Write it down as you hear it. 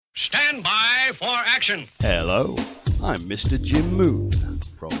Stand by for action. Hello, I'm Mr. Jim Moon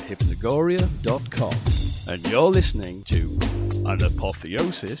from Hypnagoria.com, and you're listening to An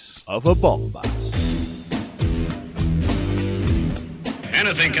Apotheosis of a Bombast.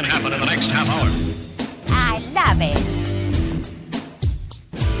 Anything can happen in the next half hour. I love it.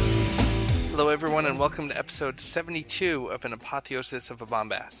 Hello everyone and welcome to episode 72 of An Apotheosis of a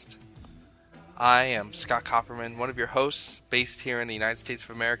Bombast. I am Scott Copperman, one of your hosts, based here in the United States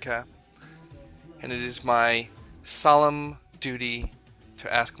of America, and it is my solemn duty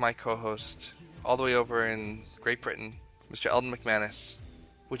to ask my co-host, all the way over in Great Britain, Mr. Eldon McManus,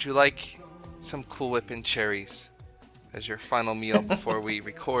 would you like some Cool Whip and cherries as your final meal before we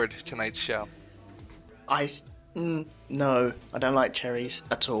record tonight's show? No, I don't like cherries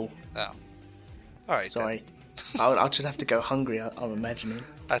at all. Oh. Alright. Sorry. I'll just have to go hungry, I'm imagining.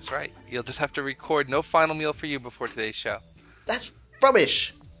 That's right. You'll just have to record no final meal for you before today's show. That's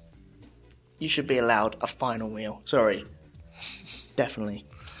rubbish! You should be allowed a final meal. Sorry. Definitely.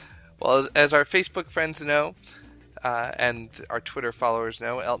 Well, as our Facebook friends know, and our Twitter followers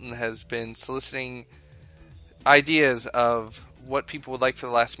know, Elton has been soliciting ideas of what people would like for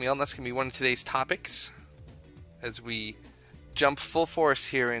the last meal, and that's going to be one of today's topics as we jump full force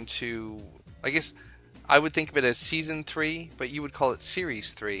here into, I guess, I would think of it as Season 3, but you would call it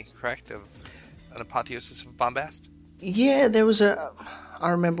Series 3, correct, of An Apotheosis of Bombast? Yeah, there was I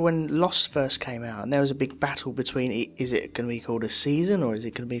remember when Lost first came out, and there was a big battle between, is it going to be called a season, or is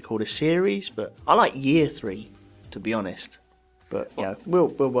it going to be called a series? But I like Year 3, to be honest. But, you know, we'll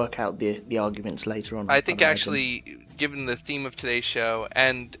work out the arguments later on. I think actually, given the theme of today's show,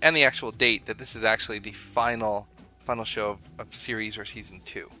 and the actual date, that this is actually the final show of Series or Season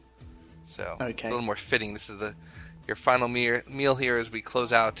 2. So okay. It's a little more fitting. This is your final meal here as we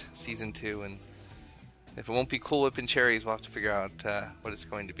close out Season 2. And if it won't be Cool Whip and cherries, we'll have to figure out what it's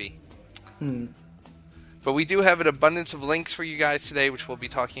going to be. But we do have an abundance of links for you guys today, which we'll be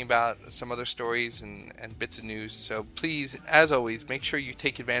talking about some other stories and bits of news. So please, as always, make sure you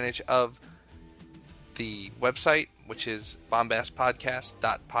take advantage of the website, which is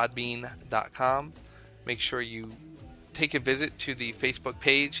bombastpodcast.podbean.com. Make sure you take a visit to the Facebook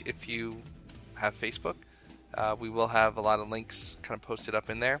page if you have Facebook. We will have a lot of links kind of posted up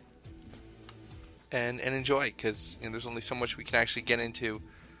in there. And enjoy, because there's only so much we can actually get into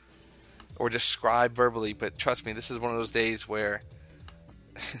or describe verbally. But trust me, this is one of those days where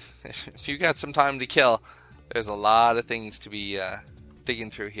if you got some time to kill, there's a lot of things to be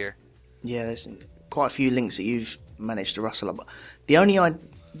digging through here. Yeah, there's quite a few links that you've managed to rustle up. The only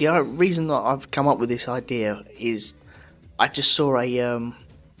reason that I've come up with this idea is I just saw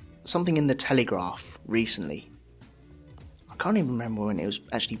something in the Telegraph recently. I can't even remember when it was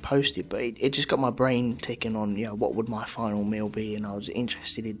actually posted, but it just got my brain ticking on, what would my final meal be, and I was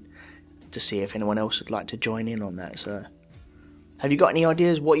interested to see if anyone else would like to join in on that. So, have you got any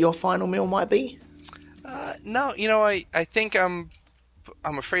ideas what your final meal might be? No, I think I'm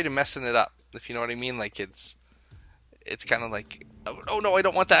afraid of messing it up, if you know what I mean. Like it's kind of like, oh no, I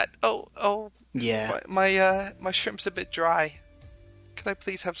don't want that. Oh, yeah. My shrimp's a bit dry. Could I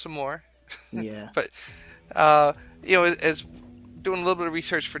please have some more? Yeah. But as doing a little bit of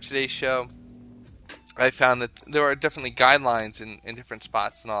research for today's show, I found that there are definitely guidelines in different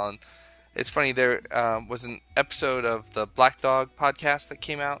spots and all. And it's funny, there was an episode of the Black Dog podcast that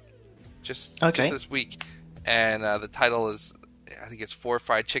came out just this week, and the title is, I think it's 4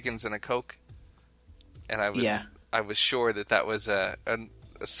 Fried Chickens and a Coke, and I was sure that was an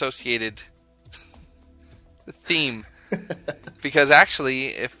associated theme, because actually,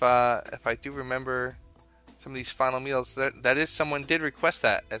 if I do remember some of these final meals, that is, someone did request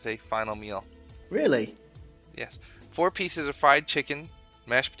that as a final meal. Really? Yes. 4 pieces of fried chicken,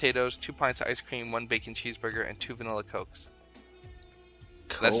 mashed potatoes, 2 pints of ice cream, 1 bacon cheeseburger, and 2 vanilla Cokes.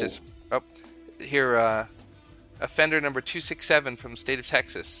 Cool. That's just... Oh, here, offender number 267 from the state of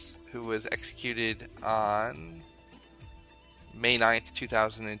Texas, who was executed on May 9th,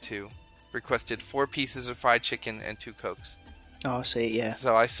 2002, requested 4 pieces of fried chicken and 2 Cokes. Oh, I see, yeah.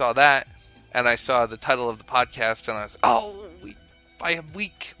 So I saw that, and I saw the title of the podcast, and I was, by a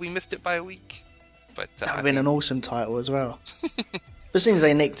week. We missed it by a week. But that would have been an awesome title as well. But as soon as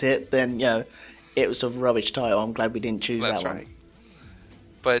they nicked it, then, it was a rubbish title. I'm glad we didn't choose that one. That's right.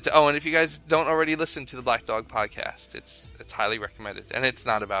 But, and if you guys don't already listen to the Black Dog podcast, it's highly recommended. And it's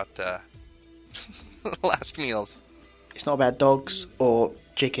not about last meals. It's not about dogs or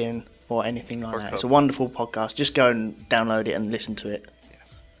chicken or anything like that. Coke. It's a wonderful podcast. Just go and download it and listen to it.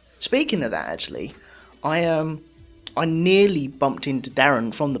 Yes. Speaking of that, actually, I nearly bumped into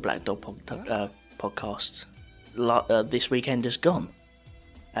Darren from the Black Dog podcast this weekend just gone.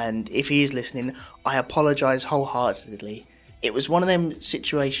 And if he is listening, I apologise wholeheartedly. It was one of them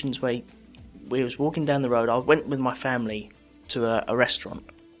situations where we was walking down the road. I went with my family to a restaurant,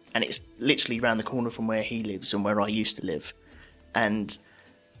 and it's literally round the corner from where he lives and where I used to live. And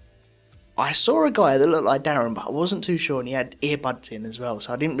I saw a guy that looked like Darren, but I wasn't too sure, and he had earbuds in as well,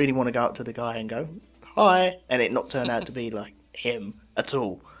 so I didn't really want to go up to the guy and go, hi, and it not turn out to be like him at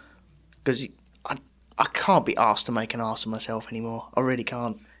all. Because I can't be asked to make an arse of myself anymore. I really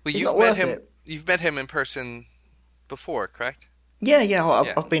can't. Well, you've met him in person before, correct? Yeah.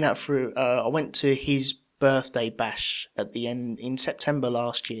 I've been out through. I went to his birthday bash at the end in September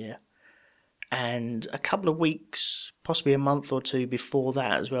last year, and a couple of weeks, possibly a month or two before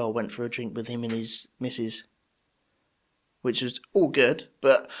that as well, went for a drink with him and his missus, which was all good.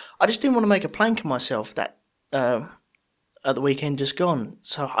 But I just didn't want to make a plank of myself that at the weekend just gone.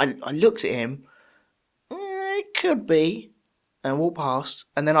 So I looked at him. It could be, and walked past,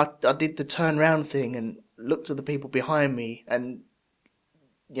 and then I did the turn round thing and looked at the people behind me and,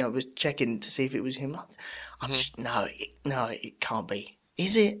 was checking to see if it was him. No, it can't be.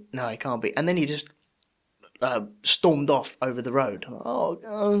 Is it? No, it can't be. And then he just stormed off over the road. I'm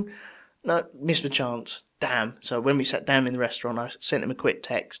like, no, missed my chance. Damn. So when we sat down in the restaurant, I sent him a quick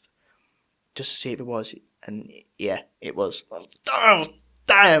text just to see if it was. And yeah, it was. Oh,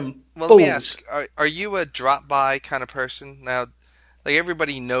 damn. Well, balls. let me ask, are you a drop-by kind of person? Now, like,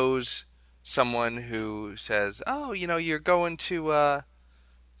 everybody knows someone who says, oh, you're going to,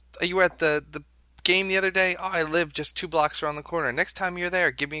 you were at the game the other day? Oh, I live just 2 blocks around the corner. Next time you're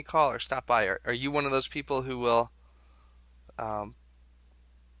there, give me a call or stop by. Are you one of those people who will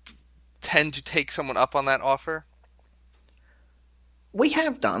tend to take someone up on that offer? We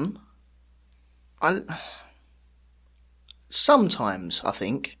have done. Sometimes, I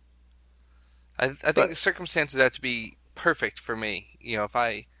think. I think the circumstances have to be perfect for me. If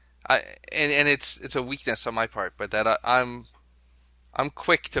and it's a weakness on my part, but that I'm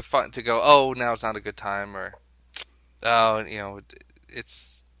quick to go, oh, now's not a good time, or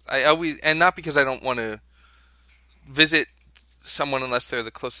it's I always, and not because I don't want to visit someone unless they're the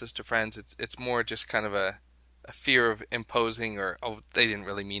closest to friends. It's more just kind of a fear of imposing, or they didn't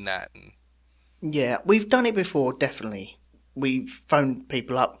really mean that. And yeah, we've done it before, definitely. We've phoned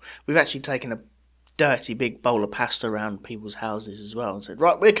people up. We've actually taken a dirty big bowl of pasta around people's houses as well and said,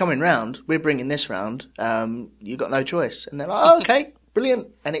 right, we're coming round. We're bringing this round. You've got no choice. And they're like, oh, okay, brilliant.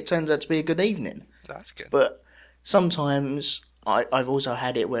 And it turns out to be a good evening. That's good. But sometimes I've also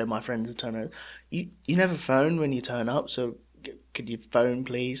had it where my friends have turned around. You never phone when you turn up, so could you phone,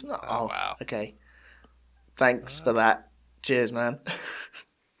 please? Oh, wow. Okay. Thanks for that. Cheers, man.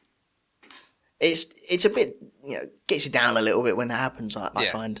 It's a bit, gets you down a little bit when that happens, I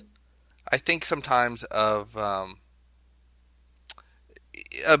find. I think sometimes of a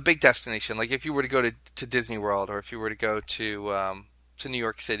big destination, like if you were to go to Disney World, or if you were to go to New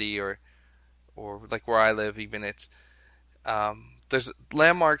York City, or like where I live, even, it's there's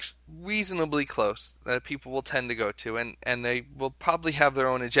landmarks reasonably close that people will tend to go to, and they will probably have their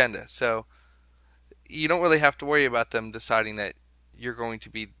own agenda. So you don't really have to worry about them deciding that you're going to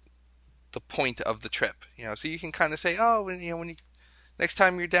be the point of the trip, so you can kind of say, oh, when you next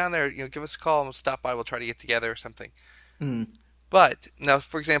time you're down there, give us a call and we'll stop by. We'll try to get together or something. Mm. But now,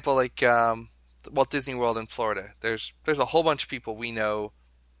 for example, like Walt Disney World in Florida, there's a whole bunch of people we know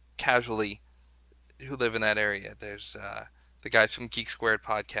casually who live in that area. There's the guys from Geek Squared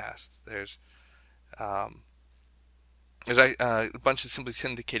podcast. There's a bunch of Simply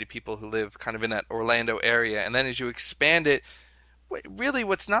Syndicated people who live kind of in that Orlando area. And then as you expand it, really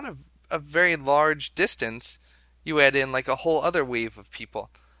what's not a very large distance, you add in like a whole other wave of people.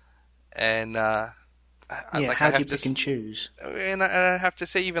 And how do you pick and choose? And I have to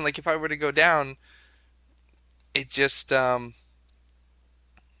say, even like if I were to go down, it just I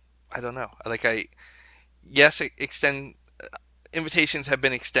don't know. Like invitations have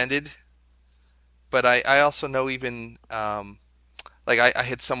been extended, but I also know even like I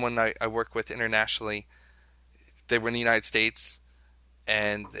had someone I work with internationally. They were in the United States,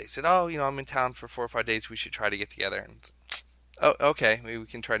 and they said, "Oh, I'm in town for 4 or 5 days. We should try to get together." And oh, okay, maybe we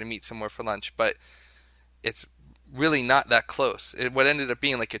can try to meet somewhere for lunch. But it's really not that close. What ended up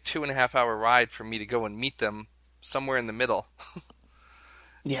being like a 2.5 hour ride for me to go and meet them somewhere in the middle.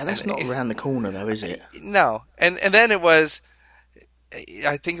 Yeah, that's not around the corner though, is it? No. And then it was,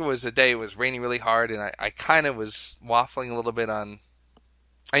 I think it was a day, it was raining really hard, and I kind of was waffling a little bit on,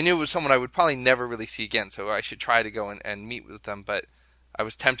 I knew it was someone I would probably never really see again, so I should try to go and meet with them, but I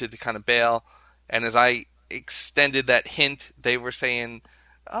was tempted to kind of bail, and as I extended that hint, they were saying,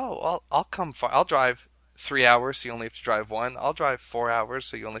 oh, I'll come far, I'll drive 3 hours, so you only have to drive 1. I'll drive 4 hours,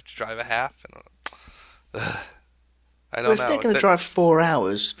 so you only have to drive a half. And I Well, don't if know. they're going to drive 4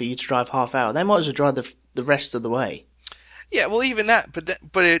 hours for you to drive half hour, they might as well drive the rest of the way. Yeah, well, even that,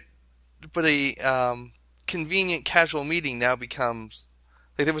 but a convenient casual meeting now becomes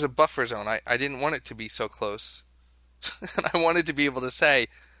like there was a buffer zone. I didn't want it to be so close, and I wanted to be able to say,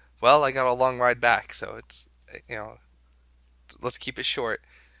 well, I got a long ride back, so it's let's keep it short.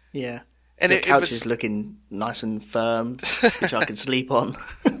 Yeah. And the it couch was is looking nice and firm, which I can sleep on.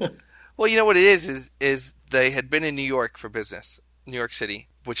 well, you know what it is they had been in New York for business, New York City,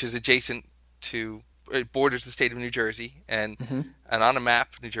 which is adjacent to. It borders the state of New Jersey, and on a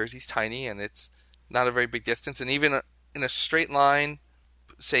map, New Jersey's tiny, and it's not a very big distance. And even in a straight line,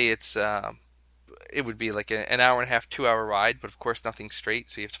 say it would be like an hour and a half, 2 hour ride, but of course nothing's straight,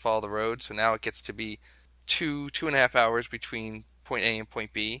 so you have to follow the road. So now it gets to be 2.5 hours between point A and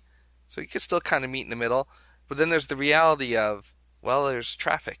point B. So you can still kind of meet in the middle. But then there's the reality of, well, there's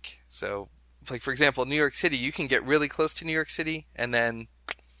traffic. So, like for example, New York City, you can get really close to New York City, and then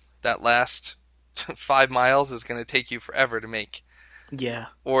that last 5 miles is going to take you forever to make. Yeah.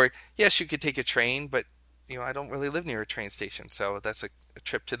 Or, yes, you could take a train, but, I don't really live near a train station, so that's a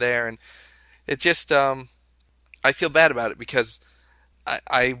trip to there. And it just, I feel bad about it because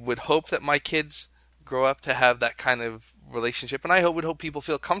I would hope that my kids grow up to have that kind of relationship. And I would hope people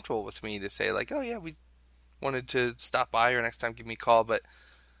feel comfortable with me to say, like, oh, yeah, we wanted to stop by or next time give me a call. But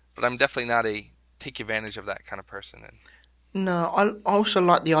I'm definitely not a take advantage of that kind of person. And No, I also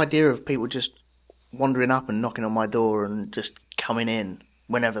like the idea of people just wandering up and knocking on my door and just coming in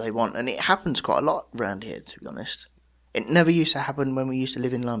whenever they want. And it happens quite a lot around here, to be honest. It never used to happen when we used to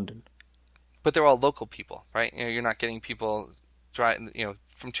live in London. But they're all local people, right? You're not getting people driving,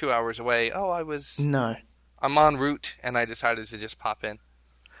 from 2 hours away. Oh, I'm en route and I decided to just pop in.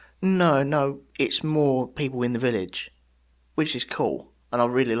 No, it's more people in the village, which is cool. And I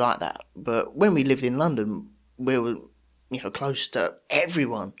really like that. But when we lived in London, we were close to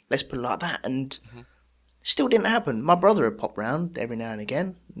everyone. Let's put it like that. And still didn't happen. My brother would pop round every now and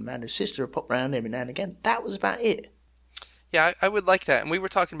again. Amanda's sister would pop round every now and again. That was about it. Yeah, I would like that. And we were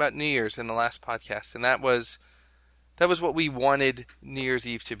talking about New Year's in the last podcast, and that was what we wanted New Year's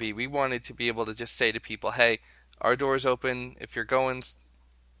Eve to be. We wanted to be able to just say to people, hey, our door's open. If you're going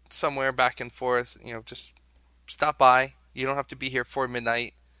somewhere back and forth, just stop by. You don't have to be here for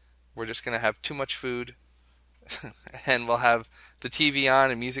midnight. We're just going to have too much food. And we'll have the TV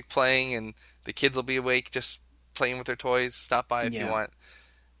on and music playing, and the kids will be awake just playing with their toys. Stop by if you want.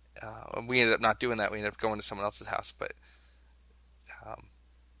 We ended up not doing that. We ended up going to someone else's house, but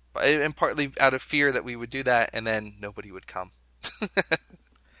and partly out of fear that we would do that, and then nobody would come,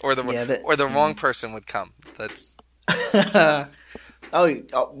 or the wrong person would come. That's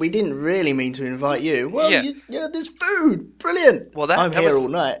we didn't really mean to invite you. Well, there's food. Brilliant. Well, I'm here all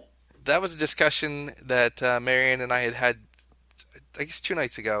night. That was a discussion that Marianne and I had, I guess, 2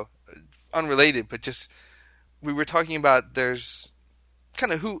 nights ago. Unrelated, but just we were talking about there's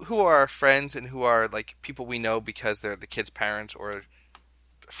kind of who are our friends and who are like people we know because they're the kids' parents or a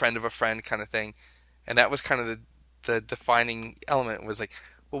friend of a friend kind of thing. And that was kind of the defining element was like,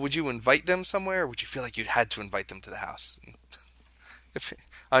 well, would you invite them somewhere or would you feel like you'd had to invite them to the house? If,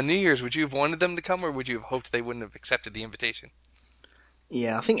 on New Year's, would you have wanted them to come or would you have hoped they wouldn't have accepted the invitation?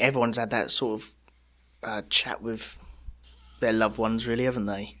 Yeah, I think everyone's had that sort of chat with their loved ones, really, haven't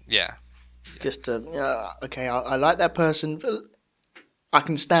they? Yeah. Just okay, I like that person. But I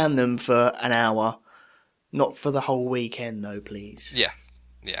can stand them for an hour, not for the whole weekend, though, please. Yeah.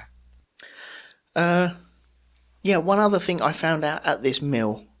 One other thing I found out at this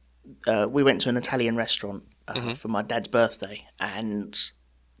meal, we went to an Italian restaurant for my dad's birthday, and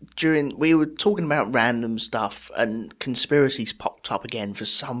we were talking about random stuff, and conspiracies popped up again for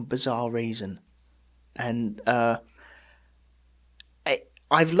some bizarre reason, and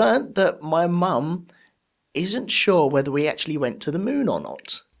I've learnt that my mum isn't sure whether we actually went to the moon or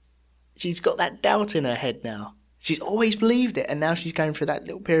not. She's got that doubt in her head now. She's always believed it, and now she's going through that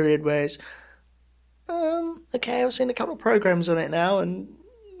little period where it's, okay, I've seen a couple of programs on it now, and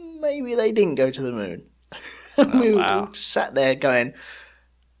maybe they didn't go to the moon. We all just sat there going,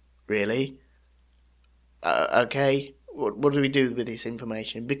 really? Okay, what do we do with this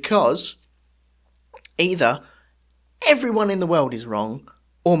information? Because either everyone in the world is wrong,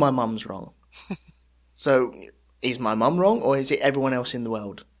 or my mum's wrong. So, is my mum wrong, or is it everyone else in the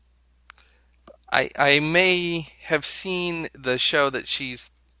world? I may have seen the show that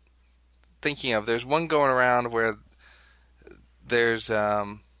she's thinking of. There's one going around where there's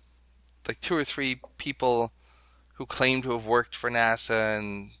like 2 or 3 people who claim to have worked for NASA,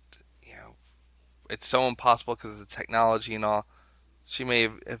 and it's so impossible because of the technology and all. She may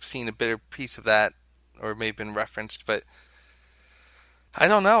have seen a bit of piece of that, or may have been referenced, but I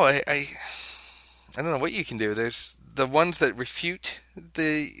don't know. I don't know what you can do. There's the ones that refute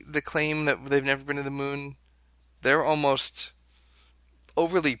the claim that they've never been to the moon. They're almost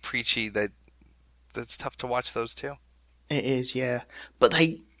overly preachy that's tough to watch those too. It is, yeah. But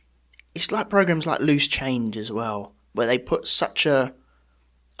it's like programs like Loose Change as well, where they put such a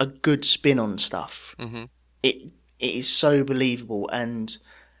good spin on stuff. Mm-hmm. It is so believable, and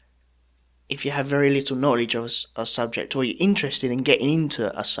if you have very little knowledge of a subject, or you're interested in getting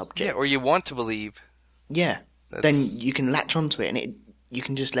into a subject, yeah, or you want to believe, yeah, then you can latch onto it, and you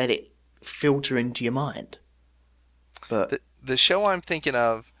can just let it filter into your mind. But the show I'm thinking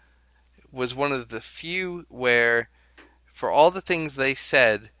of was one of the few where, for all the things they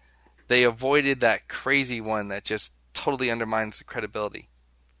said, they avoided that crazy one that just totally undermines the credibility.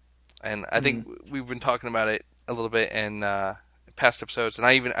 And I think we've been talking about it a little bit in past episodes. And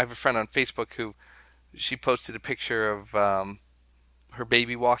I have a friend on Facebook who she posted a picture of her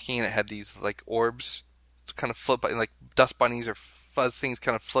baby walking, and it had these like orbs kind of float by, like dust bunnies or fuzz things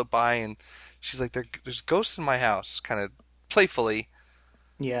kind of float by, and she's like, "There's ghosts in my house," kind of playfully.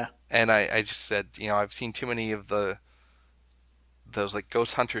 Yeah. And I just said, I've seen too many of those like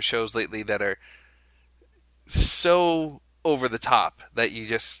ghost hunter shows lately that are so over the top that you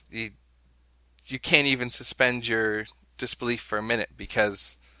can't even suspend your disbelief for a minute,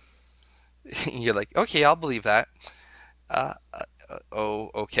 because you're like, okay, I'll believe that.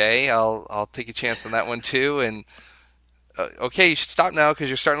 Okay, I'll take a chance on that one too. And okay, you should stop now because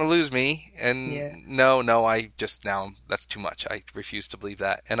you're starting to lose me. And yeah. no, that's too much. I refuse to believe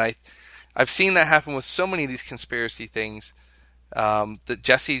that. And I've seen that happen with so many of these conspiracy things. The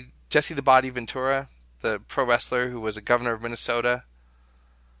Jesse the Body Ventura, the pro wrestler who was a governor of Minnesota,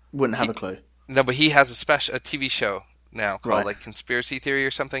 wouldn't have a clue. No, but he has a TV show now called like Conspiracy Theory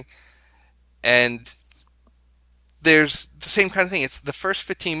or something. And there's the same kind of thing. It's the first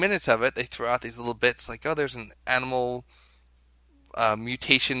 15 minutes of it. They throw out these little bits like, oh, there's an animal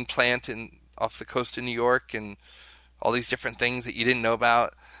mutation plant off the coast of New York, and all these different things that you didn't know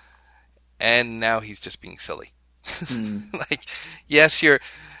about. And now he's just being silly. Like, yes, you're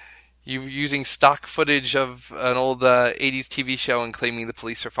using stock footage of an old 80s TV show and claiming the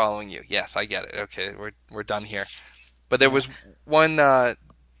police are following you. Yes, I get it. Okay, we're done here. But there was one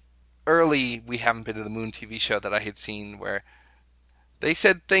early We Haven't Been to the Moon TV show that I had seen where they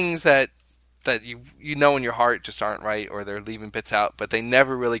said things that you know in your heart just aren't right, or they're leaving bits out, but they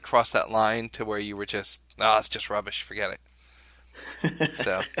never really crossed that line to where you were just, it's just rubbish, forget it.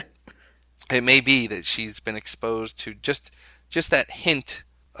 So it may be that she's been exposed to just that hint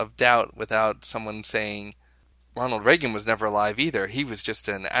of doubt without someone saying Ronald Reagan was never alive either. He was just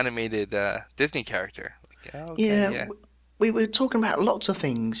an animated Disney character. Like, okay, yeah. We were talking about lots of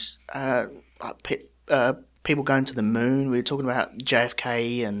things, like people going to the moon. We were talking about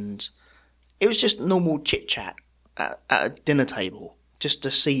JFK, and it was just normal chit-chat at a dinner table, just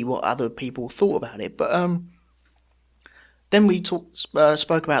to see what other people thought about it. But then we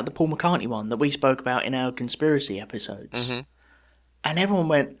spoke about the Paul McCartney one that we spoke about in our conspiracy episodes. Mm-hmm. And everyone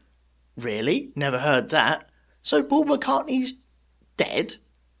went, really? Never heard that. So Paul McCartney's dead?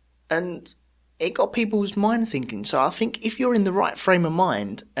 And it got people's mind thinking. So I think if you're in the right frame of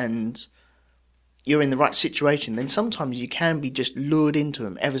mind and you're in the right situation, then sometimes you can be just lured into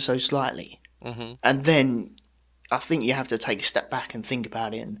them ever so slightly. Mm-hmm. And then I think you have to take a step back and think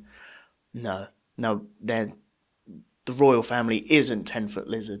about it. And no, the royal family isn't 10-foot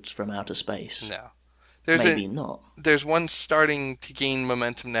lizards from outer space. No. Maybe not. There's one starting to gain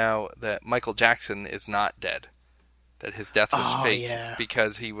momentum now that Michael Jackson is not dead. That his death was fake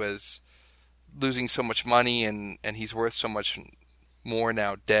because he was losing so much money and he's worth so much more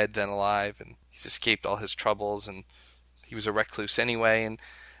now dead than alive, and he's escaped all his troubles, and he was a recluse anyway.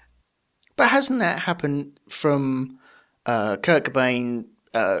 But hasn't that happened from Kurt Cobain,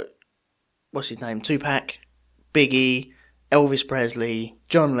 what's his name, Tupac, Biggie, Elvis Presley,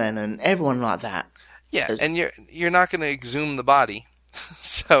 John Lennon, everyone like that? Yeah, and you're not going to exhume the body,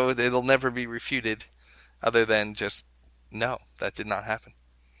 so it'll never be refuted, other than just, no, that did not happen.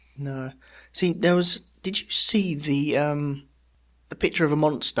 No. See, did you see the picture of a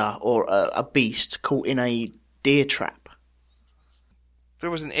monster or a beast caught in a deer trap?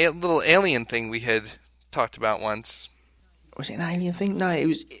 There was a little alien thing we had talked about once. Was it an alien thing? No,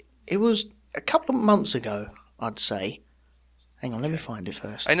 it was a couple of months ago, I'd say. Hang on, let me find it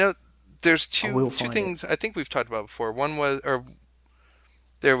first. I know there's two things I think we've talked about before. One was,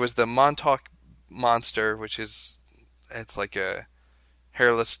 there was the Montauk monster, which is, it's like a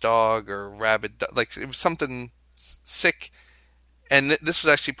hairless dog or rabid dog. Like, it was something sick. And this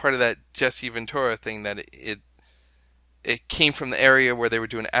was actually part of that Jesse Ventura thing, that it came from the area where they were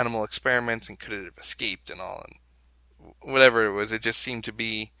doing animal experiments and could it have escaped and all. And whatever it was, it just seemed to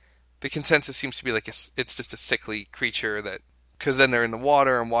be, the consensus seems to be like it's just a sickly creature that, because then they're in the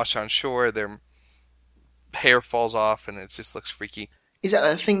water and washed on shore, their hair falls off and it just looks freaky. Is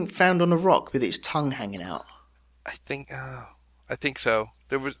that thing found on a rock with its tongue hanging out? I think so.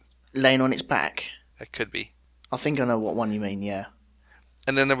 There was, laying on its back? it could be. I think I know what one you mean, yeah.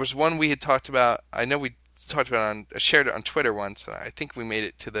 And then there was one we had talked about, I know we talked about it shared it on Twitter once, I think we made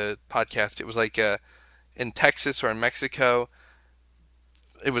it to the podcast. It was like in Texas or in Mexico.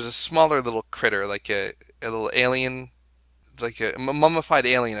 It was a smaller little critter, like a little alien. It's like a mummified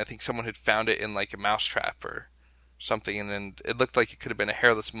alien. I think someone had found it in like a mousetrap or something, and then it looked like it could have been a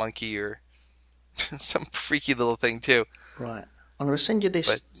hairless monkey or some freaky little thing too. Right. I'm going to send you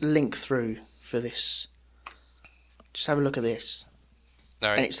this link through for this. Just have a look at this. All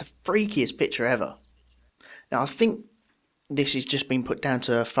right. And it's the freakiest picture ever. Now, I think this has just been put down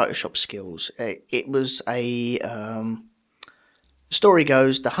to Photoshop skills. It was a... the story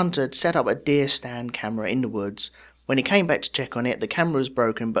goes, the hunter had set up a deer stand camera in the woods. When he came back to check on it, the camera was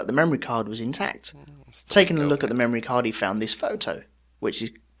broken, but the memory card was intact. Taking a look at the memory card, he found this photo, which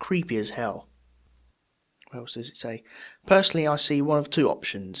is creepy as hell. What else does it say? Personally, I see one of two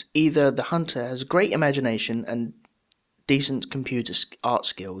options. Either the hunter has great imagination and decent computer art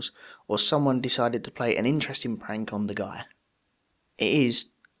skills, or someone decided to play an interesting prank on the guy. It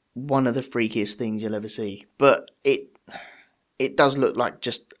is one of the freakiest things you'll ever see, but it does look like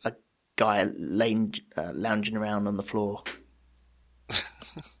just a guy lounging around on the floor.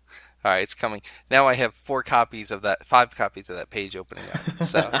 All right, it's coming. Now I have 5 copies of that page opening up.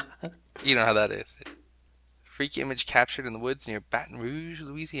 So you know how that is. Freaky image captured in the woods near Baton Rouge,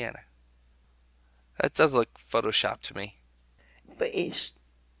 Louisiana. That does look photoshopped to me. But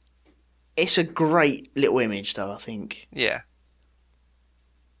it's a great little image, though, I think. Yeah.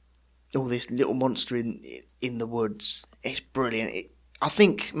 All this little monster in the woods. It's brilliant. I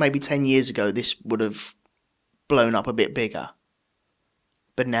think maybe 10 years ago this would have blown up a bit bigger.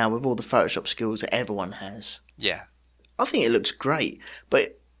 But now with all the Photoshop skills that everyone has, yeah, I think it looks great.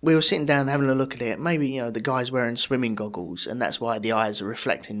 But we were sitting down having a look at it. Maybe, the guy's wearing swimming goggles, and that's why the eyes are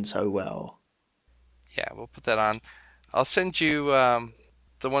reflecting so well. Yeah, we'll put that on. I'll send you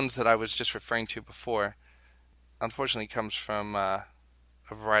the ones that I was just referring to before. Unfortunately, comes from a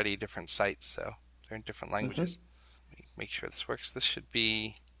variety of different sites, so they're in different languages. Let me make sure this works. This should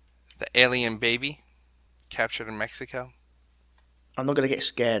be the alien baby captured in Mexico. I'm not going to get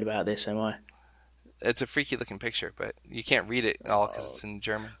scared about this, am I? It's a freaky looking picture, but you can't read it all because it's in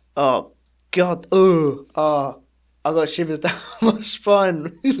German. Oh, God. Oh, I got shivers down my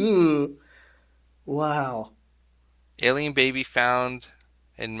spine. Wow. Alien baby found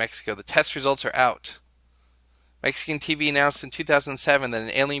in Mexico. The test results are out. Mexican TV announced in 2007 that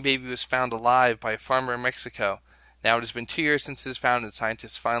an alien baby was found alive by a farmer in Mexico. Now it has been 2 years since it was found, and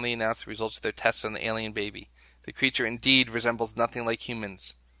scientists finally announced the results of their tests on the alien baby. The creature indeed resembles nothing like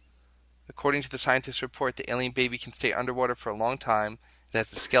humans. According to the scientists' report, the alien baby can stay underwater for a long time. It has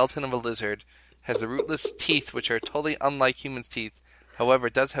the skeleton of a lizard, has the rootless teeth which are totally unlike humans' teeth. However,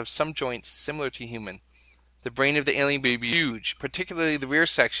 it does have some joints similar to human. The brain of the alien baby is huge, particularly the rear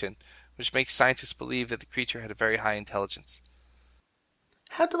section, which makes scientists believe that the creature had a very high intelligence.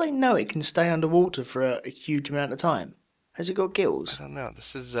 How do they know it can stay underwater for a huge amount of time? Has it got gills? I don't know.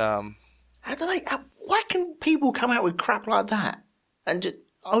 This is, Why can people come out with crap like that? And just,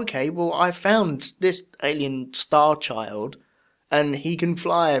 okay, well, I found this alien star child, and he can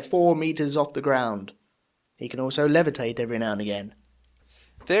fly 4 meters off the ground. He can also levitate every now and again.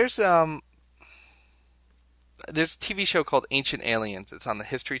 There's a TV show called Ancient Aliens. It's on the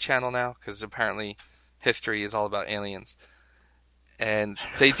History Channel now, because apparently history is all about aliens. And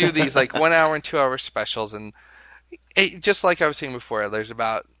they do these like 1 hour and 2 hour specials, and just like I was saying before, there's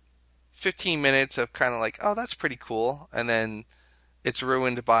about 15 minutes of kind of like, oh, that's pretty cool, and then it's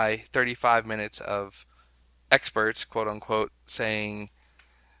ruined by 35 minutes of experts, quote unquote, saying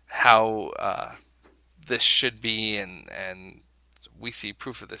how this should be, and we see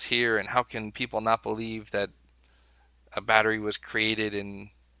proof of this here, and how can people not believe that a battery was created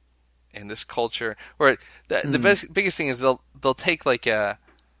in this culture? Or the biggest thing is they'll take like a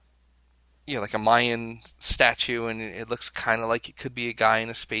Mayan statue, and it looks kind of like it could be a guy in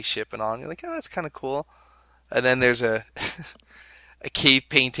a spaceship and all, and you're like, oh, that's kind of cool. And then there's a cave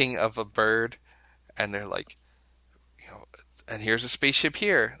painting of a bird, and they're like, and here's a spaceship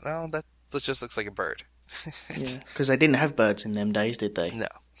here. No, that just looks like a bird. Yeah, because they didn't have birds in them days, did they? No,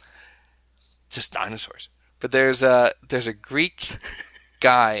 just dinosaurs. But there's a Greek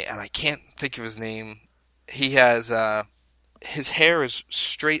guy, and I can't think of his name. He has his hair is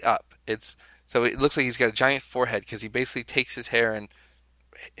straight up. So it looks like he's got a giant forehead because he basically takes his hair and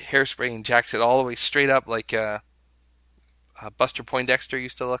hairspray and jacks it all the way straight up like Buster Poindexter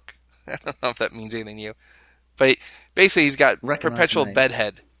used to look. I don't know if that means anything to you, but basically he's got Recognize perpetual the name.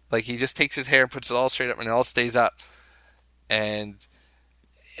 bedhead. Like he just takes his hair and puts it all straight up, and it all stays up. And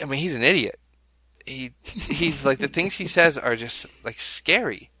I mean, he's an idiot. He's like, the things he says are just like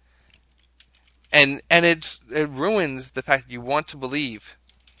scary, and it ruins the fact that you want to believe,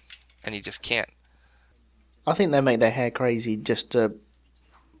 and you just can't. I think they make their hair crazy just to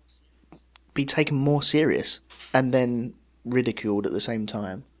be taken more serious and then ridiculed at the same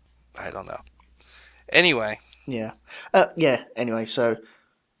time. I don't know. Anyway, Yeah. Anyway, so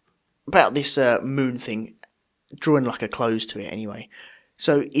about this moon thing, drawing like a close to it anyway.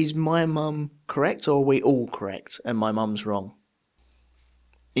 So is my mum correct, or are we all correct and my mum's wrong?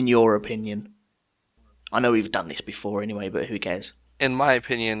 In your opinion? I know we've done this before anyway, but who cares? in my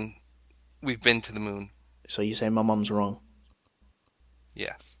opinion, we've been to the moon. So you say my mum's wrong?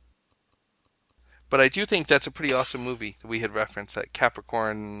 Yes. But I do think that's a pretty awesome movie that we had referenced, that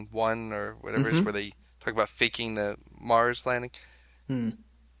Capricorn 1 or whatever it is, where they talk about faking the Mars landing.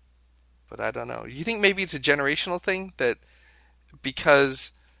 But I don't know. You think maybe it's a generational thing, that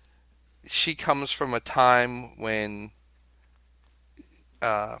because she comes from a time when,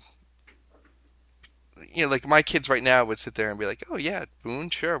 like my kids right now would sit there and be like, oh yeah, moon,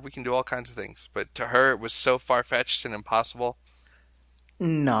 sure, we can do all kinds of things. But to her, it was so far-fetched and impossible.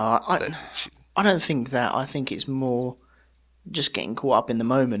 No, that she, I don't think that. I think it's more just getting caught up in the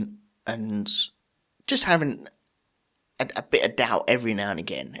moment and just having a bit of doubt every now and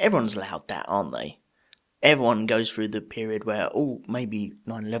again. Everyone's allowed that, aren't they? Everyone goes through the period where, maybe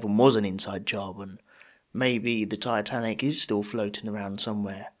 9/11 was an inside job, and maybe the Titanic is still floating around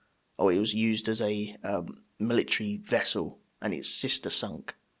somewhere, or it was used as a military vessel and its sister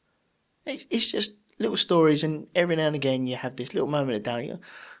sunk. It's just little stories, and every now and again you have this little moment of doubt. You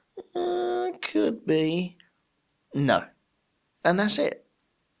go, could be. No. And that's it.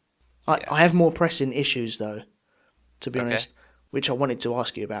 I have more pressing issues, though, to be honest, which I wanted to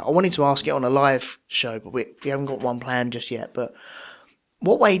ask you about. I wanted to ask it on a live show, but we haven't got one planned just yet. But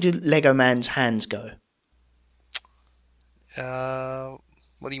what way do Lego Man's hands go?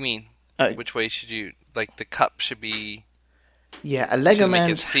 what do you mean? Oh. Which way should you, like the cup should be, Yeah, a Lego should make it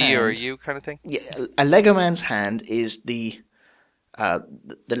Man's C hand. or a U kind of thing? Yeah, a Lego Man's hand is the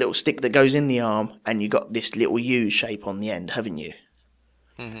little stick that goes in the arm, and you got this little U shape on the end, haven't you?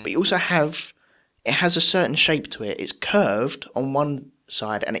 Mm-hmm. But you also have, it has a certain shape to it. It's curved on one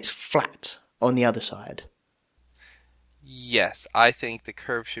side and it's flat on the other side. Yes, I think the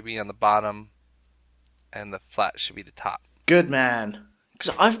curve should be on the bottom and the flat should be the top. Good man.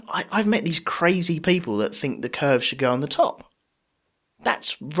 Because I've met these crazy people that think the curve should go on the top.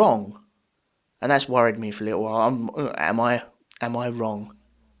 That's wrong, and that's worried me for a little while. Am I wrong?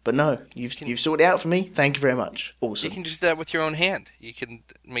 But no, you've sorted it out for me. Thank you very much. Awesome. You can just do that with your own hand. You can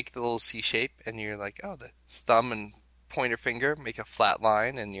make the little C shape, and you're like, oh, the thumb and pointer finger make a flat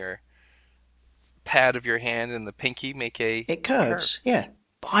line, and your pad of your hand and the pinky make a It curves, yeah.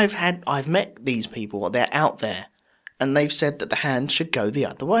 But I've met these people. They're out there, and they've said that the hand should go the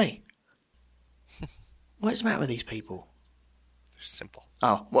other way. What's the matter with these people? They're simple.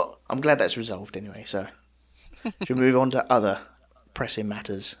 Oh, well, I'm glad that's resolved anyway. So, should we move on to other pressing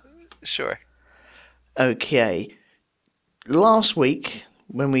matters? Sure. Okay. Last week,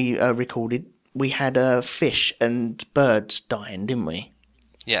 when we recorded, we had fish and birds dying, didn't we?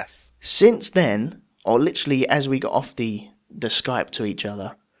 Yes. Since then, or literally as we got off the Skype to each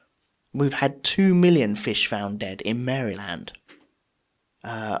other, we've had 2 million fish found dead in Maryland.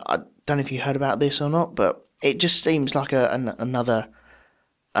 I don't know if you heard about this or not, but it just seems like another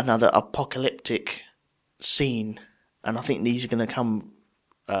apocalyptic scene, and I think these are going to come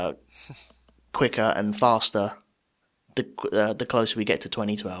quicker and faster the closer we get to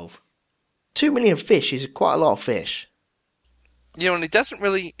 2012. 2 million fish is quite a lot of fish. You know, and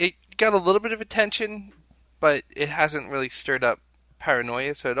it got a little bit of attention, but it hasn't really stirred up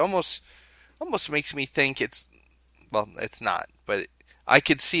paranoia, so it almost makes me think it's not, but I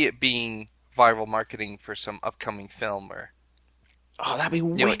could see it being viral marketing for some upcoming film, or Oh, that'd be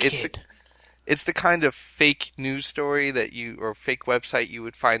know, wicked. it's the kind of fake news story or fake website you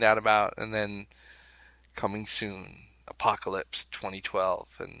would find out about, and then coming soon, Apocalypse 2012,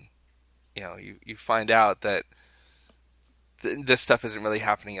 and you find out that this stuff isn't really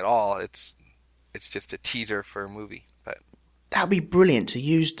happening at all. It's it's just a teaser for a movie. But That would be brilliant to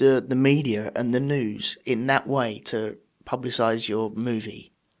use the media and the news in that way to publicise your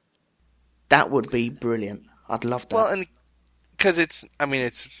movie. That would be brilliant. I'd love that. well, and because it's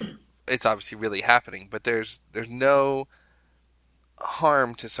obviously really happening, but there's no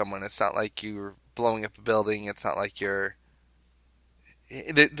harm to someone. It's not like you're blowing up a building. It's not like you're.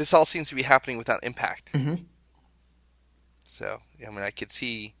 This all seems to be happening without impact. Mm-hmm. So I could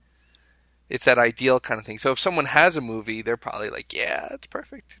see it's that ideal kind of thing. So if someone has a movie, they're probably like, yeah, it's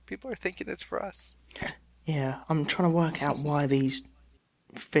perfect. People are thinking it's for us. Yeah, I'm trying to work out why these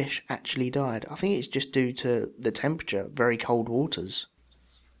fish actually died. I think it's just due to the temperature, very cold waters.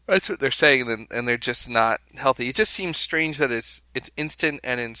 That's what they're saying, and they're just not healthy. It just seems strange that it's instant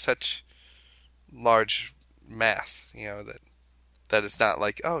and in such large mass. That it's not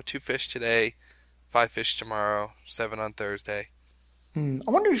like, oh, 2 fish today, 5 fish tomorrow, 7 on Thursday. I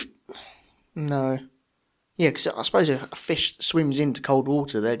wonder if... No. Yeah, because I suppose if a fish swims into cold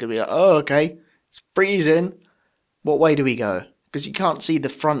water, they're going to be like, oh, okay, it's freezing. What way do we go? Because you can't see the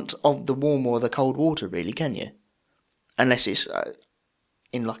front of the warm or the cold water, really, can you? Unless it's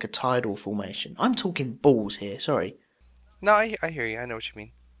in like a tidal formation. I'm talking balls here, sorry. No, I hear you. I know what you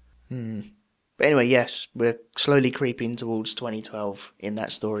mean. But anyway, yes, we're slowly creeping towards 2012 in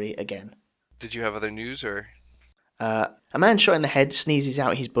that story again. Did you have other news, or? A man shot in the head sneezes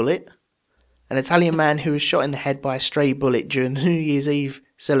out his bullet. An Italian man who was shot in the head by a stray bullet during the New Year's Eve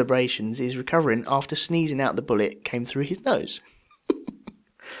celebrations is recovering after sneezing out the bullet came through his nose.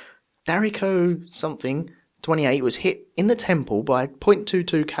 Dariko something, 28, was hit in the temple by a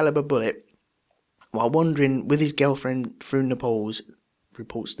 .22 caliber bullet while wandering with his girlfriend through Naples,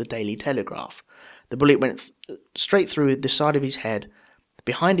 reports the Daily Telegraph. The bullet went straight through the side of his head,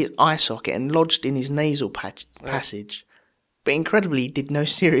 behind his eye socket, and lodged in his nasal passage, but incredibly did no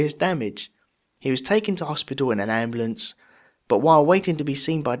serious damage. He was taken to hospital in an ambulance, but while waiting to be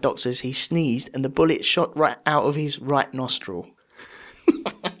seen by doctors, he sneezed and the bullet shot right out of his right nostril.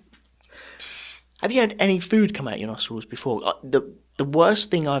 Have you had any food come out your nostrils before? The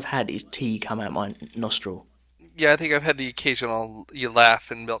worst thing I've had is tea come out my nostril. Yeah, I think I've had the occasional you laugh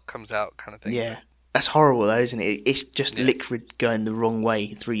and milk comes out kind of thing. Yeah, that's horrible though, isn't it? It's just liquid going the wrong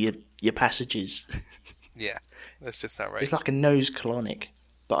way through your passages. Yeah, that's just not right. It's like a nose colonic.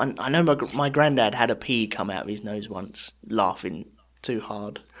 But I know my granddad had a pea come out of his nose once, laughing too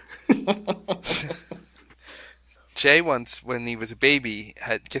hard. Jay once, when he was a baby,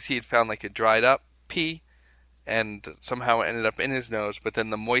 he had found like a dried up pea, and somehow it ended up in his nose, but then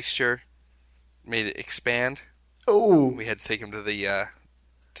the moisture made it expand. Oh! We had to take him to the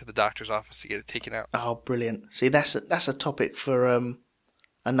doctor's office to get it taken out. Oh, brilliant. See, that's a topic for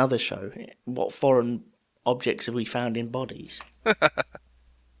another show. What foreign objects have we found in bodies?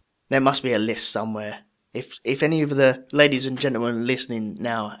 There must be a list somewhere. If any of the ladies and gentlemen listening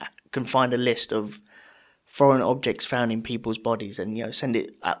now can find a list of foreign objects found in people's bodies, and send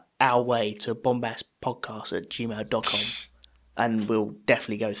it our way to bombastpodcast@gmail.com, and we'll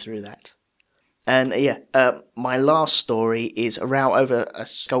definitely go through that. And my last story is a row over a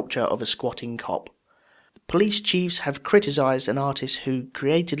sculpture of a squatting cop. Police chiefs have criticised an artist who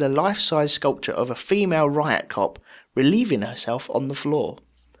created a life-size sculpture of a female riot cop relieving herself on the floor.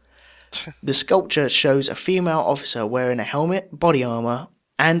 The sculpture shows a female officer wearing a helmet, body armour,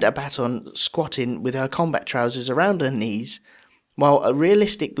 and a baton squatting with her combat trousers around her knees, while a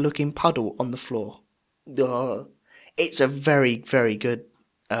realistic-looking puddle on the floor. It's a very, very good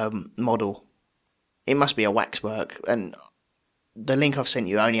model. It must be a waxwork, and the link I've sent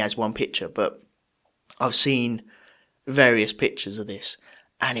you only has one picture, but I've seen various pictures of this,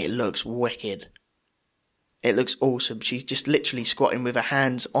 and it looks wicked. It looks awesome. She's just literally squatting with her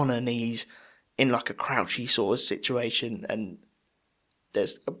hands on her knees in like a crouchy sort of situation, and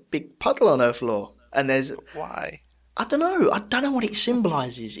there's a big puddle on her floor. And there's... Why? I don't know. I don't know what it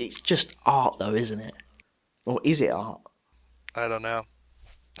symbolises. It's just art though, isn't it? Or is it art? I don't know.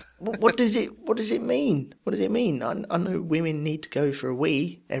 What does it mean? What does it mean? I know women need to go for a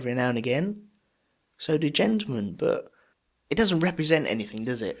wee every now and again. So do gentlemen, but it doesn't represent anything,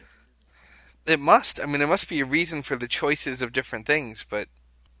 does it? It must. I mean, there must be a reason for the choices of different things, but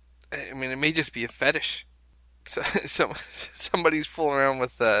I mean, it may just be a fetish. Somebody's fooling around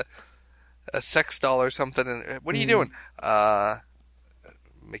with a sex doll or something, and what are you doing?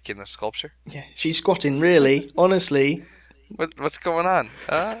 Making a sculpture? Yeah, she's squatting, really, honestly. What's going on?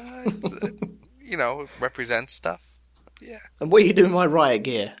 It represents stuff. Yeah. And what are you doing with my riot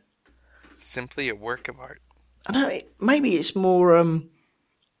gear? Simply a work of art. I don't know, maybe it's more,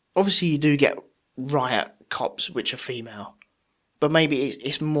 obviously you do get riot cops which are female, But maybe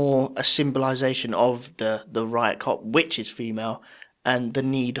it's more a symbolisation of the riot cop, which is female, and the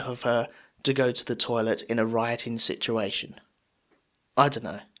need of her to go to the toilet in a rioting situation. I don't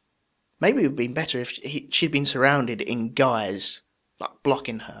know. Maybe it would have been better if she'd been surrounded in guys, like,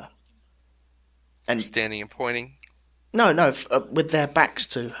 blocking her. And Standing and pointing. No, with their backs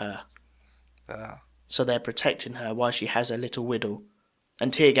to her. So they're protecting her while she has her little whittle.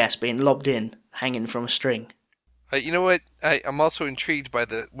 And tear gas being lobbed in, hanging from a string. You know what? I'm also intrigued by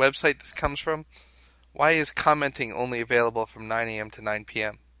the website this comes from. Why is commenting only available from 9 a.m. to 9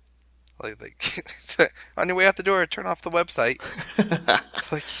 p.m.? On your way out the door, turn off the website.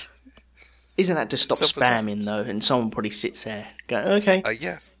 It's like... Isn't that to stop so spamming, though? And someone probably sits there going, okay.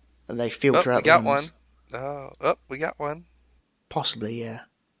 Yes. And they filter out we got the one. ones. We got one. Possibly, yeah.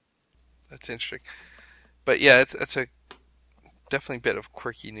 That's interesting. But yeah, it's a definitely a bit of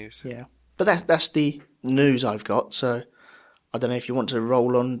quirky news. Yeah. But that's the news I've got, so I don't know if you want to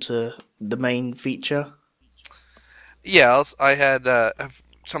roll on to the main feature. Yeah, I had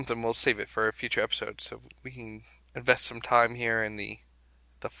something. We'll save it for a future episode, so we can invest some time here in the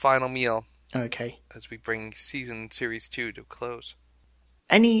final meal. Okay. As we bring series 2 to a close.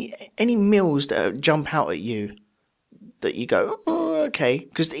 Any meals that jump out at you that you go, oh, okay?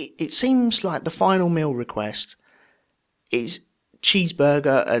 Because it seems like the final meal request is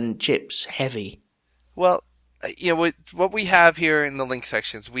cheeseburger and chips heavy. Well, what we have here in the link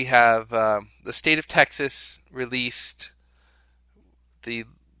sections, we have the state of Texas released the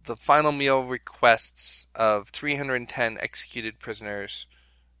final meal requests of 310 executed prisoners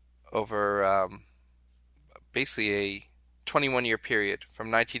over basically a 21-year period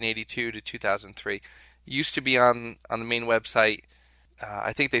from 1982 to 2003. It used to be on the main website.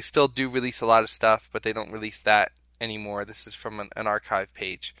 I think they still do release a lot of stuff, but they don't release that anymore. This is from an archive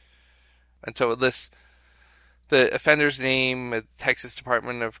page. And so it lists the offender's name, Texas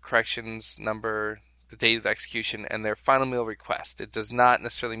Department of Corrections number, the date of execution, and their final meal request. It does not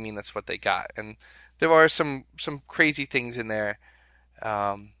necessarily mean that's what they got. And there are some crazy things in there,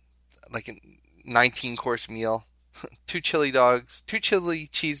 like a 19-course meal, 2 chili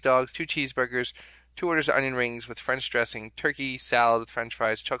cheese dogs, 2 cheeseburgers, 2 orders of onion rings with French dressing, turkey salad with French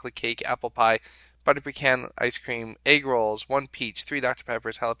fries, chocolate cake, apple pie, butter pecan ice cream, egg rolls, 1 peach, 3 Dr.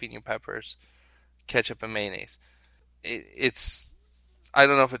 Peppers, jalapeno peppers, ketchup and mayonnaise. It's I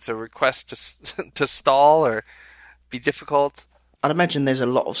don't know if it's a request to stall or be difficult. I'd imagine there's a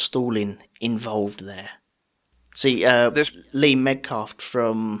lot of stalling involved there. See, Lee Medcalf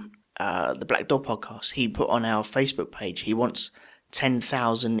from the Black Dog podcast, he put on our Facebook page, he wants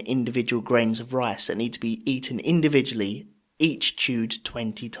 10,000 individual grains of rice that need to be eaten individually, each chewed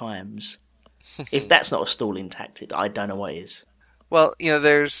 20 times. If that's not a stalling tactic, I don't know what is. Well,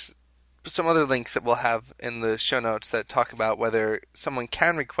 there's some other links that we'll have in the show notes that talk about whether someone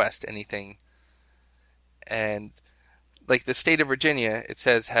can request anything. And like the state of Virginia, it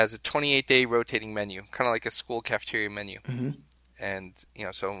says has a 28-day rotating menu, kind of like a school cafeteria menu. Mm-hmm. And,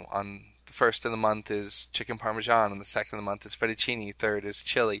 so on the first of the month is chicken parmesan, and the second of the month is fettuccine, third is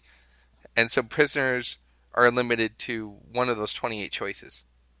chili. And so prisoners are limited to one of those 28 choices.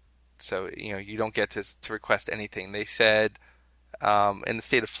 So, you don't get to request anything. They said in the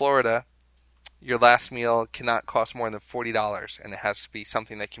state of Florida, your last meal cannot cost more than $40, and it has to be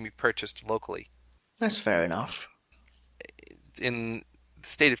something that can be purchased locally. That's fair enough. In the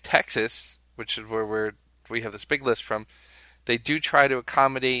state of Texas, which is where we have this big list from, they do try to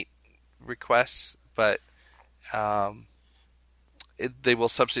accommodate requests, but they will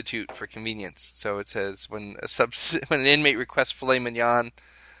substitute for convenience. So it says when an inmate requests filet mignon,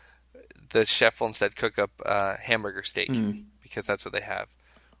 the chef will instead cook up hamburger steak because that's what they have.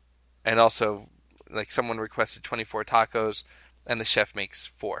 And also, like someone requested 24 tacos, and the chef makes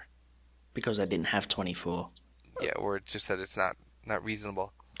 4 because they didn't have 24. Yeah, or just that it's not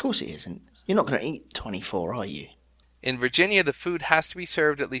reasonable. Of course it isn't. You're not going to eat 24, are you? In Virginia, the food has to be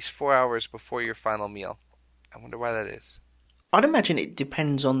served at least 4 hours before your final meal. I wonder why that is. I'd imagine it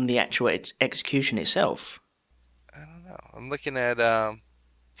depends on the actual execution itself. I don't know. I'm looking at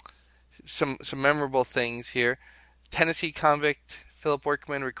some memorable things here. Tennessee convict Philip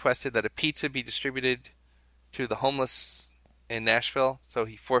Workman requested that a pizza be distributed to the homeless in Nashville, so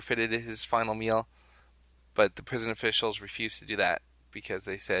he forfeited his final meal. But the prison officials refused to do that because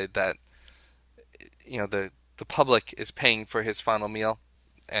they said that the public is paying for his final meal,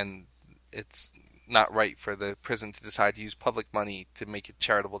 and it's not right for the prison to decide to use public money to make a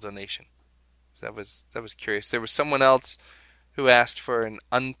charitable donation. So that was curious. There was someone else who asked for an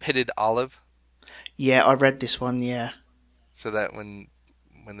unpitted olive. Yeah, I read this one, yeah. So that when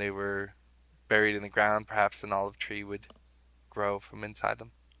they were buried in the ground, perhaps an olive tree would grow from inside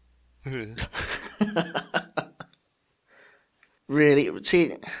them. Really?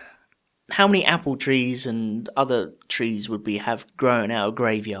 See, how many apple trees and other trees would we have grown out of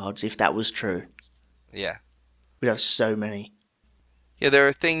graveyards if that was true? Yeah. We'd have so many. Yeah, there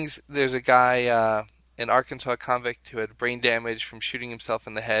are things. There's a guy, an Arkansas convict who had brain damage from shooting himself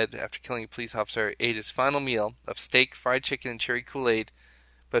in the head after killing a police officer, ate his final meal of steak, fried chicken, and cherry Kool-Aid,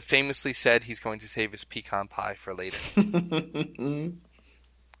 but famously said he's going to save his pecan pie for later.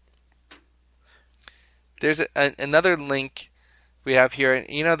 There's another link we have here.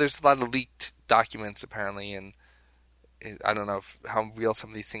 You know, there's a lot of leaked documents apparently, and I don't know how real some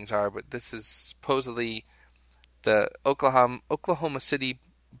of these things are, but this is supposedly the Oklahoma City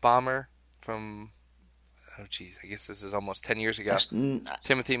bomber from, I guess this is almost 10 years ago.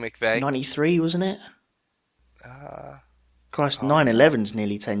 Timothy McVeigh. 93, wasn't it? Christ, 9/11's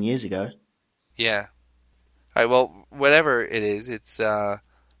nearly 10 years ago. Yeah. All right, well, whatever it is, it's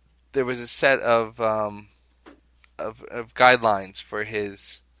there was a set of guidelines for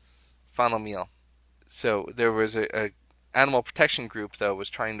his final meal. So there was a animal protection group, though,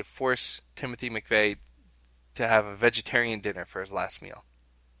 was trying to force Timothy McVeigh to have a vegetarian dinner for his last meal.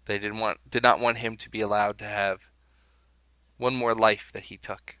 They did not want him to be allowed to have one more life that he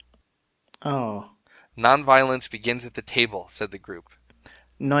took. Oh. Nonviolence begins at the table, said the group.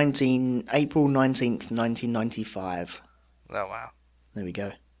 April 19th, 1995. Oh, wow. There we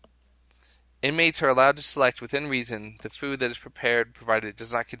go. Inmates are allowed to select within reason the food that is prepared, provided it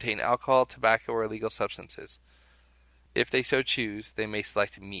does not contain alcohol, tobacco, or illegal substances. If they so choose, they may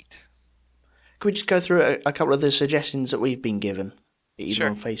select meat. Could we just go through a couple of the suggestions that we've been given, even Sure.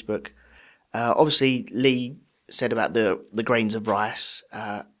 on Facebook? Obviously, Lee said about the grains of rice.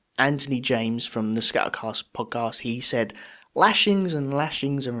 Anthony James from the Scattercast podcast, he said lashings and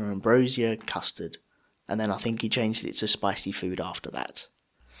lashings of ambrosia custard. And then I think he changed it to spicy food after that.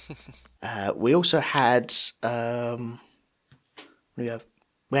 We also had we had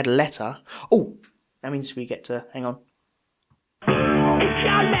a letter. Oh, that means we get to hang on. It's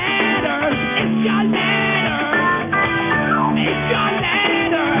your letter. It's your letter. It's your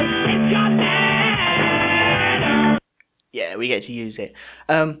letter. It's your letter. Yeah, we get to use it.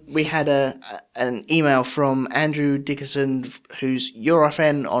 We had an email from Andrew Dickerson, who's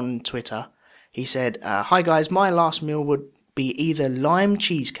Eurofn on Twitter. He said, "Hi guys, my last meal would be either lime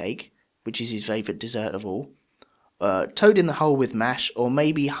cheesecake, which is his favourite dessert of all, toad in the hole with mash, or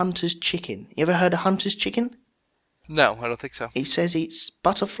maybe Hunter's chicken. You ever heard of Hunter's chicken? No, I don't think so. He says it's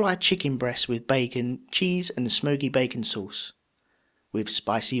butterfly chicken breast with bacon, cheese, and a smoky bacon sauce with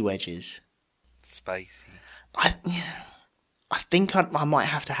spicy wedges. Spicy. I think I might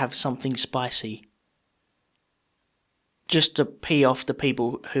have to have something spicy just to pee off the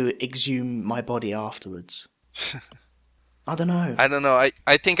people who exhume my body afterwards. I don't know. I don't know.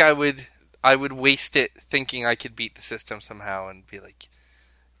 I think I would waste it thinking I could beat the system somehow and be like,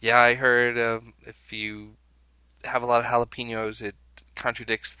 yeah, I heard if you have a lot of jalapenos, it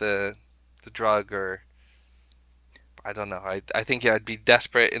contradicts the drug, or I don't know. I think I'd be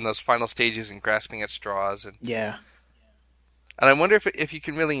desperate in those final stages and grasping at straws, and Yeah. And I wonder if you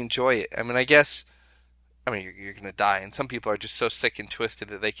can really enjoy it. I mean, you're going to die, and some people are just so sick and twisted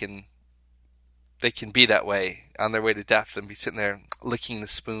that they can be that way on their way to death and be sitting there licking the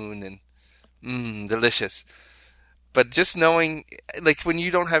spoon and delicious. But just knowing, like when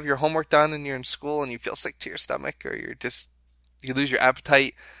you don't have your homework done and you're in school and you feel sick to your stomach, or you lose your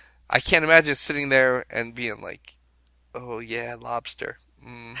appetite, I can't imagine sitting there and being like, oh yeah, lobster.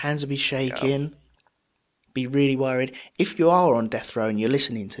 Hands will be shaking. Be really worried. If you are on death row and you're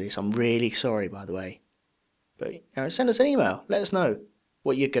listening to this, I'm really sorry, by the way. But send us an email. Let us know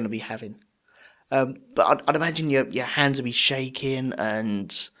what you're going to be having. But I'd imagine your hands would be shaking,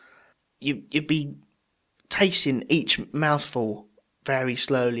 and you'd be tasting each mouthful very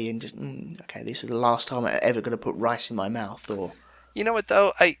slowly and just, okay, this is the last time I'm ever going to put rice in my mouth. Or you know what,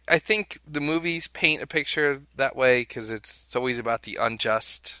 though? I think the movies paint a picture that way because it's always about the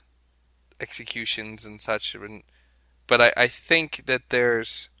unjust executions and such. But I think that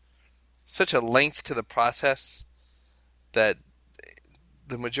there's such a length to the process that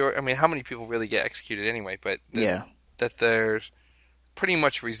the majority, I mean, how many people really get executed anyway? But that they're pretty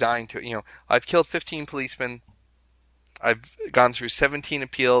much resigned to it. You know, I've killed 15 policemen. I've gone through 17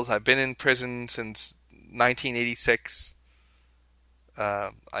 appeals. I've been in prison since 1986.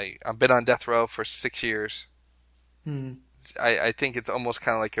 I've been on death row for 6 years. I think it's almost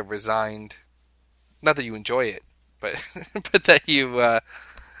kind of like a resigned, not that you enjoy it, but but that you're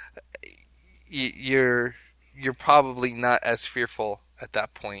probably not as fearful at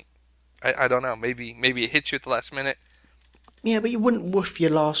that point. I don't know. Maybe it hits you at the last minute. Yeah, but you wouldn't woof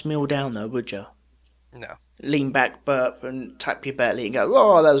your last meal down, though, would you? No. Lean back, burp, and tap your belly and go,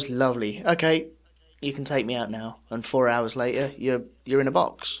 oh, that was lovely. Okay, you can take me out now. And 4 hours later, you're in a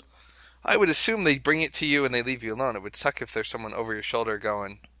box. I would assume they bring it to you and they leave you alone. It would suck if there's someone over your shoulder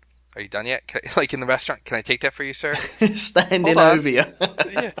going, are you done yet? Like in the restaurant, can I take that for you, sir? Standing Hold on. over you.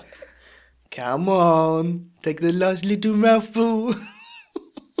 Yeah. Come on, take the last little mouthful.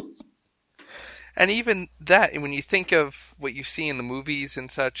 And even that, when you think of what you see in the movies and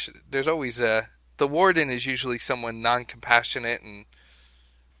such, there's always the warden is usually someone non-compassionate and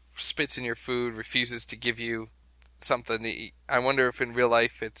spits in your food, refuses to give you something to eat. I wonder if in real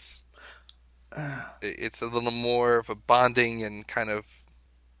life it's a little more of a bonding and kind of,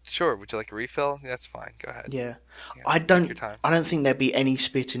 sure, would you like a refill? That's fine, go ahead. Yeah. You know, I take your time. don't think there'd be any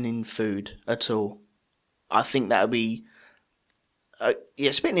spitting in food at all. I think that would be...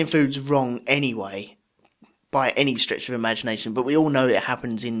 spitting in food's wrong anyway, by any stretch of imagination, but we all know it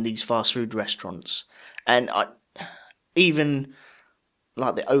happens in these fast food restaurants. And even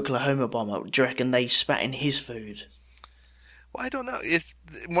like the Oklahoma bomber, do you reckon they spat in his food? Well, I don't know. If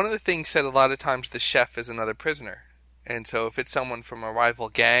one of the things said a lot of times the chef is another prisoner. And so if it's someone from a rival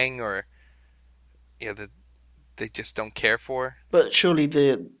gang or that they just don't care for. But surely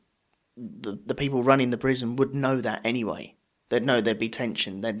the people running the prison would know that anyway. They'd know there'd be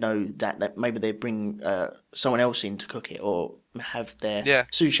tension. They'd know that maybe they'd bring someone else in to cook it or have their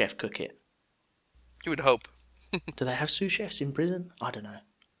sous chef cook it. You would hope. Do they have sous chefs in prison? I don't know. I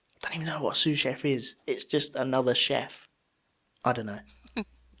don't even know what a sous chef is. It's just another chef. I don't know.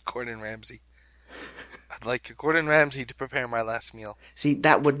 Gordon Ramsay. I'd like Gordon Ramsay to prepare my last meal. See,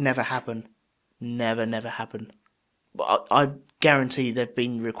 that would never happen. Never happen. But I guarantee there've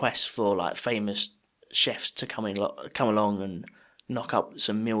been requests for like famous chefs to come along and knock up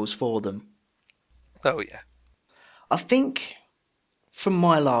some meals for them. Oh yeah. I think from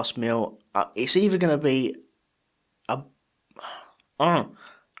my last meal, it's either going to be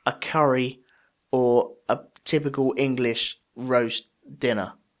a curry or a typical English roast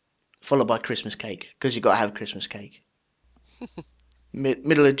dinner, followed by Christmas cake, because you've got to have Christmas cake.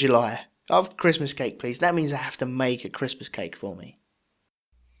 Middle of July. I'll have Christmas cake, please. That means I have to make a Christmas cake for me.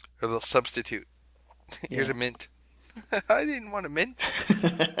 Or they'll substitute. Here's a mint. I didn't want a mint.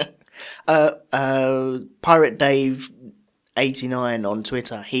 Pirate Dave 89 on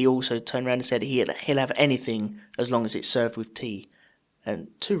Twitter, he also turned around and said he'll have anything as long as it's served with tea. And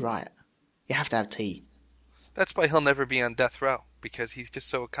too right. You have to have tea. That's why he'll never be on death row, because he's just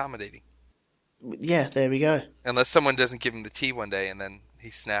so accommodating. Yeah, there we go. Unless someone doesn't give him the tea one day and then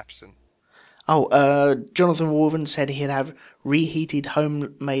he snaps and... Jonathan Warven said he'd have reheated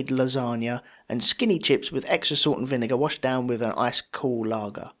homemade lasagna and skinny chips with extra salt and vinegar washed down with an ice cool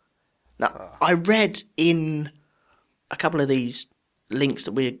lager. Now, I read in a couple of these links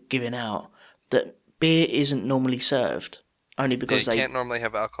that we're giving out that beer isn't normally served, only because they can't normally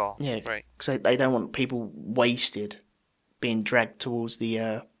have alcohol. Yeah, right. Because they don't want people wasted being dragged towards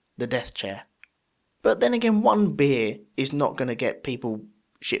the death chair. But then again, one beer is not going to get people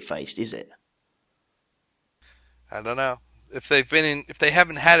shit-faced, is it? I don't know. If they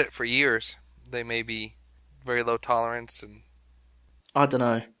haven't had it for years, they may be very low tolerance and... I don't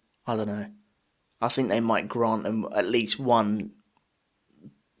know. I think they might grant them at least one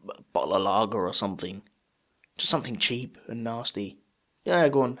bottle of lager or something. Just something cheap and nasty. Yeah,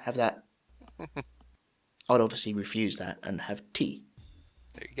 go on, have that. I'd obviously refuse that and have tea.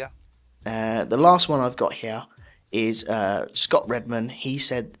 There you go. The last one I've got here is Scott Redman. He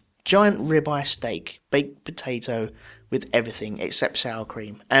said, giant ribeye steak, baked potato with everything except sour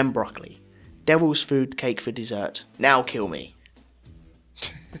cream and broccoli. Devil's food cake for dessert. Now kill me.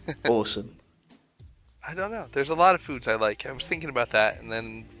 Awesome. I don't know. There's a lot of foods I like. I was thinking about that and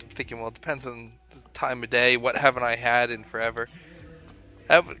then thinking, well, it depends on the time of day. What haven't I had in forever?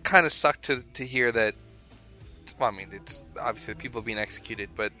 That kind of sucked to hear that. Well, I mean, it's obviously the people being executed,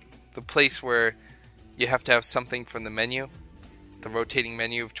 but the place where you have to have something from the menu, the rotating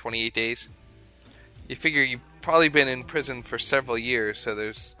menu of 28 days, you figure you've probably been in prison for several years, so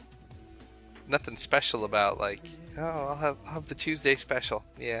there's nothing special about, like, oh, I'll have the Tuesday special.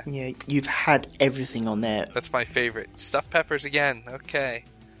 Yeah. Yeah, you've had everything on there. That's my favorite. Stuffed peppers again. Okay.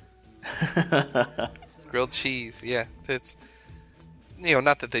 Grilled cheese. Yeah. It's,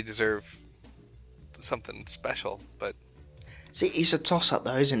 not that they deserve something special, but... See, it's a toss-up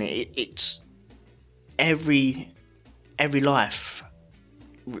though, isn't it? It's every life,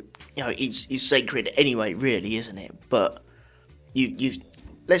 it's sacred anyway, really, isn't it? But you've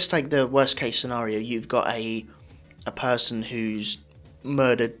let's take the worst case scenario. You've got a person who's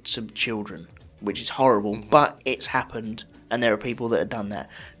murdered some children, which is horrible, but it's happened, and there are people that have done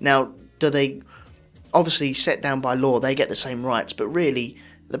that. Now, do they, obviously set down by law, they get the same rights, but really,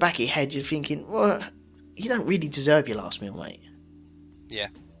 at the back of your head, you're thinking, well, you don't really deserve your last meal, mate. Yeah.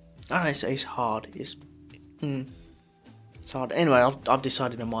 I know, it's hard. It's hard. Anyway, I've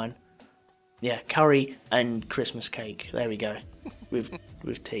decided on mine. Yeah, curry and Christmas cake. There we go.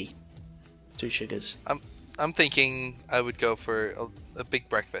 With tea. 2 sugars. I'm thinking I would go for a big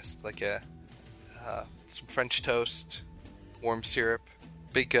breakfast, like some French toast, warm syrup,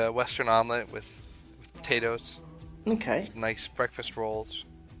 big Western omelet with potatoes. Okay. Some nice breakfast rolls.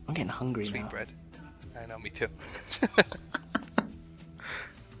 I'm getting hungry Sweet now. bread. I know, me too.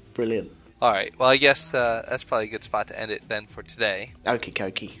 Brilliant. Alright, well I guess that's probably a good spot to end it then for today. Okie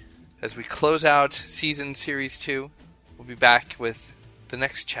dokie. As we close out Season Series 2, we'll be back with the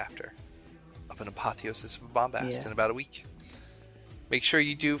next chapter of An Apotheosis of a Bombast in about a week. Make sure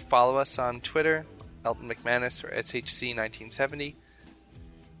you do follow us on Twitter, Elton McManus or SHC1970.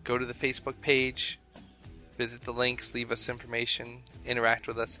 Go to the Facebook page, visit the links, leave us information, interact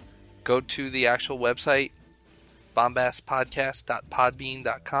with us. Go to the actual website,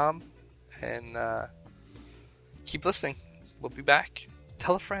 bombastpodcast.podbean.com, and keep listening. We'll be back.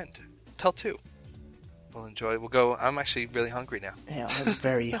 Tell a friend. Tell 2. We'll enjoy. We'll go. I'm actually really hungry now. Yeah, I'm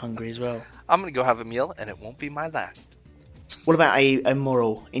very hungry as well. I'm going to go have a meal, and it won't be my last. What about a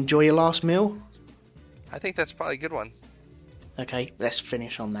moral? Enjoy your last meal? I think that's probably a good one. Okay, let's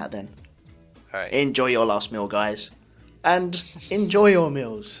finish on that then. All right. Enjoy your last meal, guys. And enjoy your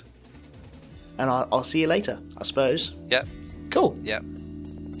meals. And I'll see you later, I suppose. Yep. Cool. Yep.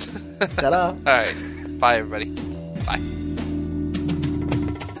 Ta-da. All right. Bye, everybody. Bye.